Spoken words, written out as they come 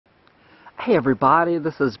Hey everybody,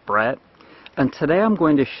 this is Brett, and today I'm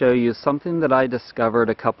going to show you something that I discovered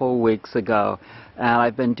a couple of weeks ago, and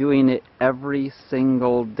I've been doing it every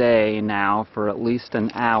single day now for at least an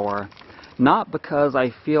hour. Not because I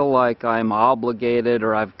feel like I'm obligated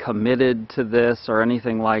or I've committed to this or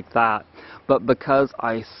anything like that, but because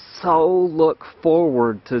I so look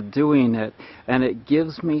forward to doing it, and it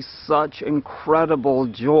gives me such incredible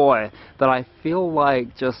joy that I feel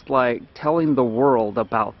like just like telling the world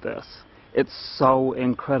about this. It's so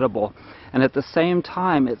incredible, and at the same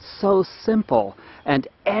time it's so simple, and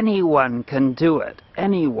anyone can do it,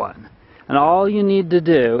 anyone. And all you need to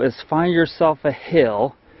do is find yourself a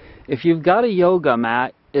hill. If you've got a yoga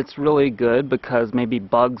mat, it's really good because maybe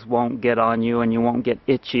bugs won't get on you and you won't get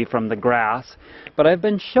itchy from the grass. But I've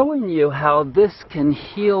been showing you how this can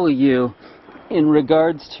heal you in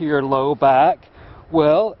regards to your low back.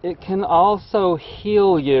 Well, it can also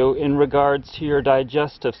heal you in regards to your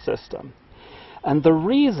digestive system. And the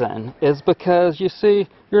reason is because, you see,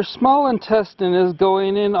 your small intestine is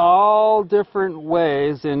going in all different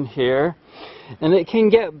ways in here, and it can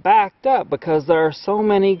get backed up because there are so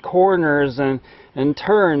many corners and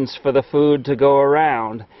turns for the food to go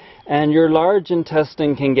around. And your large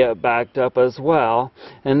intestine can get backed up as well,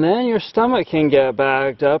 and then your stomach can get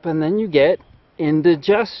backed up, and then you get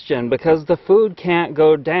indigestion because the food can't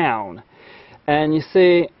go down. And you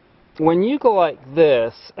see, when you go like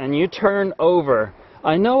this and you turn over,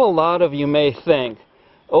 I know a lot of you may think,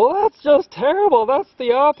 oh, that's just terrible. That's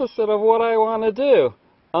the opposite of what I want to do.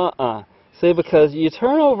 See, because you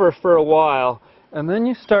turn over for a while and then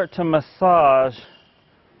you start to massage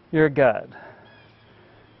your gut.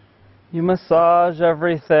 You massage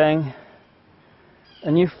everything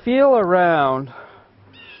and you feel around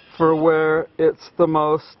for where it's the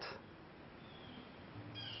most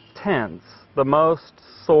tense, the most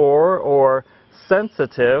sore or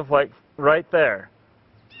sensitive, like right there.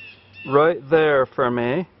 Right there for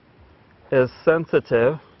me is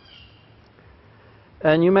sensitive.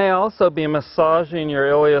 And you may also be massaging your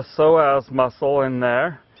iliopsoas muscle in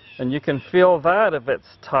there, and you can feel that if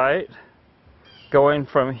it's tight, going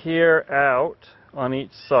from here out on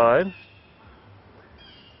each side.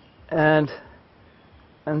 And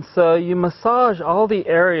so you massage all the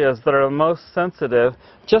areas that are most sensitive,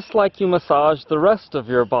 just like you massage the rest of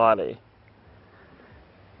your body.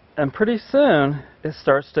 And pretty soon, it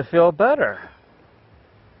starts to feel better.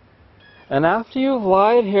 And after you've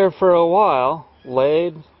lied here for a while,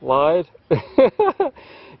 lied,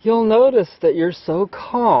 you'll notice that you're so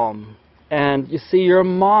calm. And you see, your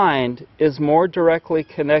mind is more directly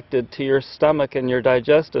connected to your stomach and your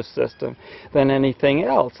digestive system than anything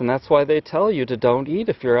else. And that's why they tell you to don't eat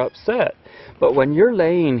if you're upset. But when you're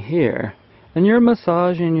laying here and you're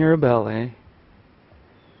massaging your belly,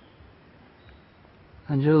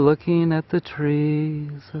 and you're looking at the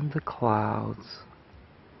trees and the clouds,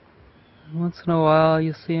 and once in a while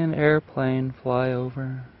you see an airplane fly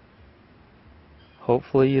over.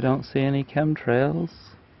 Hopefully you don't see any chemtrails.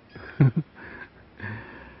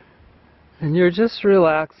 And you're just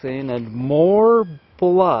relaxing, and more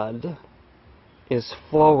blood is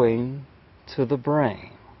flowing to the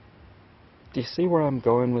brain. Do you see where I'm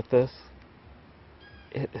going with this?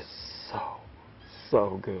 It is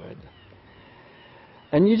so good.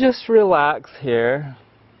 And you just relax here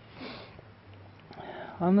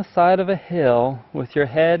on the side of a hill with your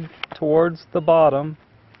head towards the bottom,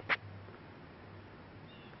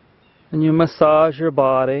 and you massage your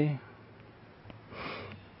body.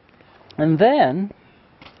 And then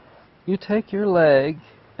you take your leg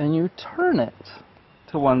and you turn it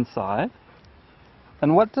to one side.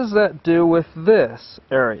 And what does that do with this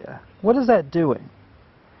area? What is that doing?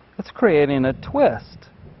 It's creating a twist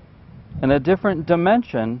and a different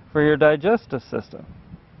dimension for your digestive system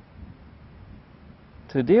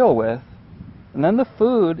to deal with. And then the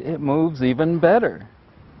food, it moves even better.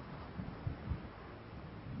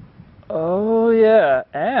 Oh yeah,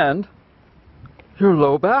 and your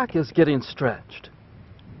low back is getting stretched.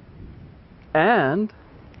 And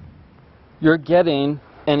you're getting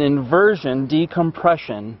an inversion,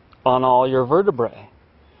 decompression on all your vertebrae.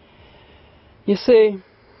 You see,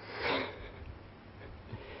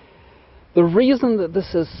 the reason that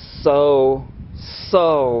this is so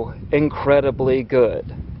incredibly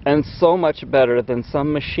good and so much better than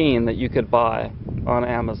some machine that you could buy on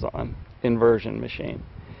Amazon, inversion machine,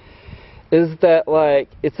 is that, like,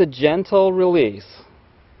 it's a gentle release,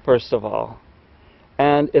 first of all,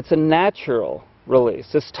 and it's a natural release.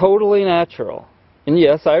 It's totally natural. And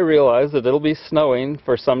yes, I realize that it'll be snowing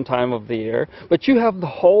for some time of the year, but you have the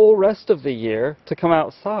whole rest of the year to come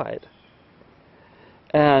outside.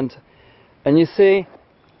 And you see,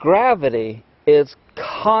 gravity is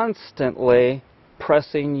constantly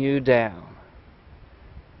pressing you down.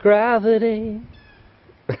 Gravity.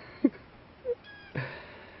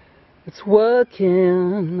 It's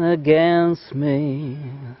working against me.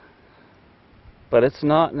 But it's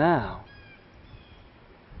not now.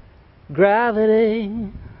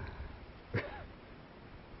 Gravity.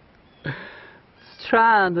 It's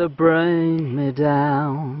trying to bring me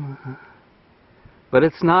down. But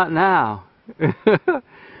it's not now.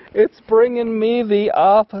 It's bringing me the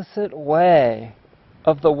opposite way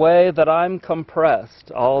of the way that I'm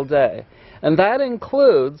compressed all day. And that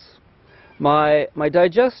includes my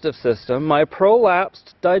digestive system, my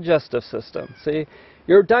prolapsed digestive system. See,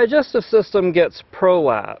 your digestive system gets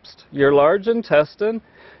prolapsed. Your large intestine,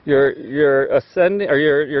 your ascending or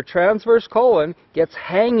your transverse colon gets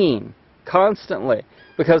hanging constantly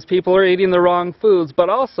because people are eating the wrong foods, but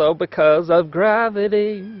also because of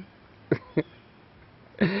gravity.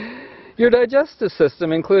 Your digestive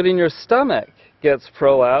system, including your stomach, gets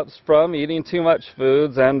prolapsed from eating too much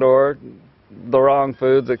foods and or the wrong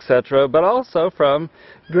foods, etc., but also from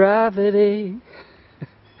gravity.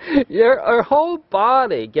 Your whole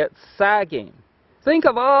body gets sagging. Think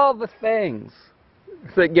of all the things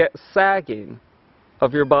that get sagging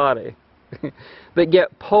of your body, that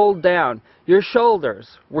get pulled down. Your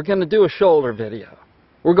shoulders. We're going to do a shoulder video.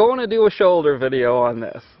 We're going to do a shoulder video on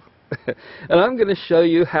this. And I'm going to show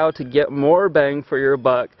you how to get more bang for your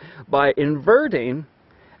buck by inverting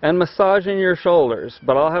and massaging your shoulders.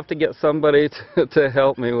 But I'll have to get somebody to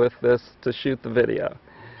help me with this to shoot the video.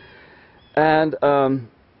 And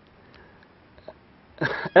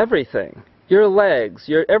everything, your legs,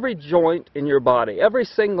 every joint in your body, every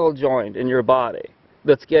single joint in your body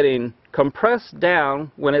that's getting compressed down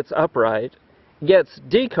when it's upright gets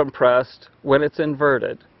decompressed when it's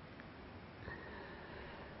inverted.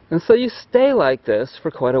 And so you stay like this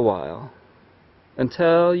for quite a while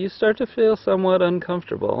until you start to feel somewhat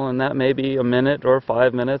uncomfortable, and that may be a minute or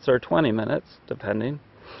 5 minutes or 20 minutes, depending.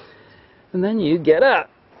 And then you get up.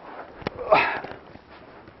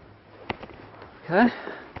 Okay?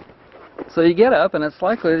 So you get up, and it's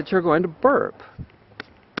likely that you're going to burp,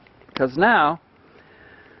 because now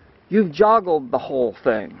you've joggled the whole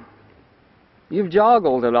thing. You've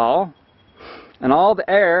joggled it all, and all the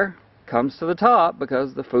air comes to the top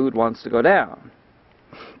because the food wants to go down.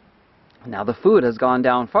 Now the food has gone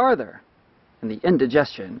down farther, and the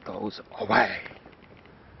indigestion goes away.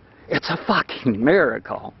 It's a fucking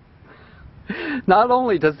miracle. Not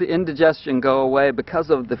only does the indigestion go away because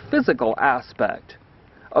of the physical aspect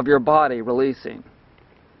of your body releasing,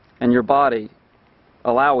 and your body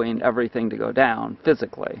allowing everything to go down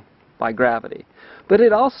physically by gravity, but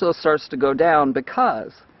it also starts to go down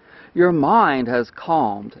because your mind has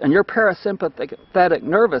calmed, and your parasympathetic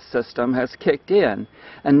nervous system has kicked in,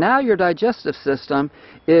 and now your digestive system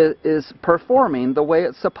is performing the way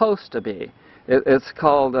it's supposed to be. It's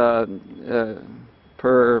called it's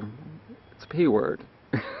a P word.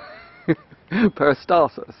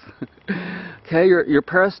 Peristalsis. Okay, your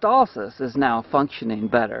peristalsis is now functioning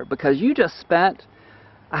better because you just spent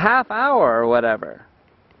a half hour or whatever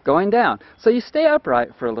going down. So you stay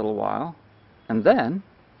upright for a little while, and then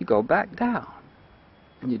you go back down,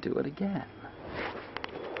 and you do it again.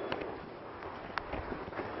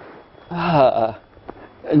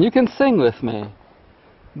 And you can sing with me.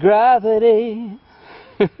 Gravity,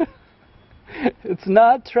 it's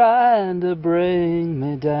not trying to bring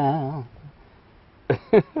me down.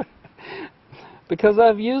 Because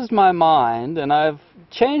I've used my mind, and I've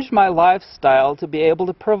changed my lifestyle to be able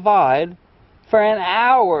to provide for an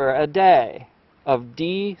hour a day of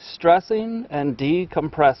de-stressing and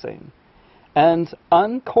decompressing and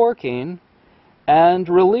uncorking and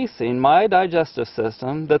releasing my digestive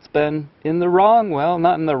system that's been in the wrong, well,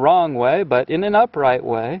 not in the wrong way, but in an upright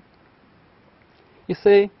way. You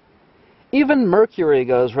see, even Mercury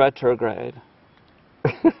goes retrograde.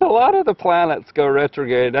 A lot of the planets go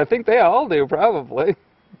retrograde. I think they all do, probably.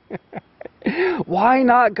 Why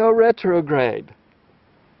not go retrograde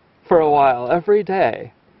for a while every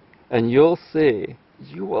day? And you'll see,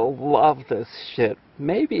 you will love this shit,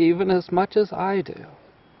 maybe even as much as I do.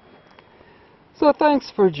 So thanks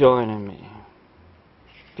for joining me.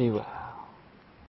 Be well.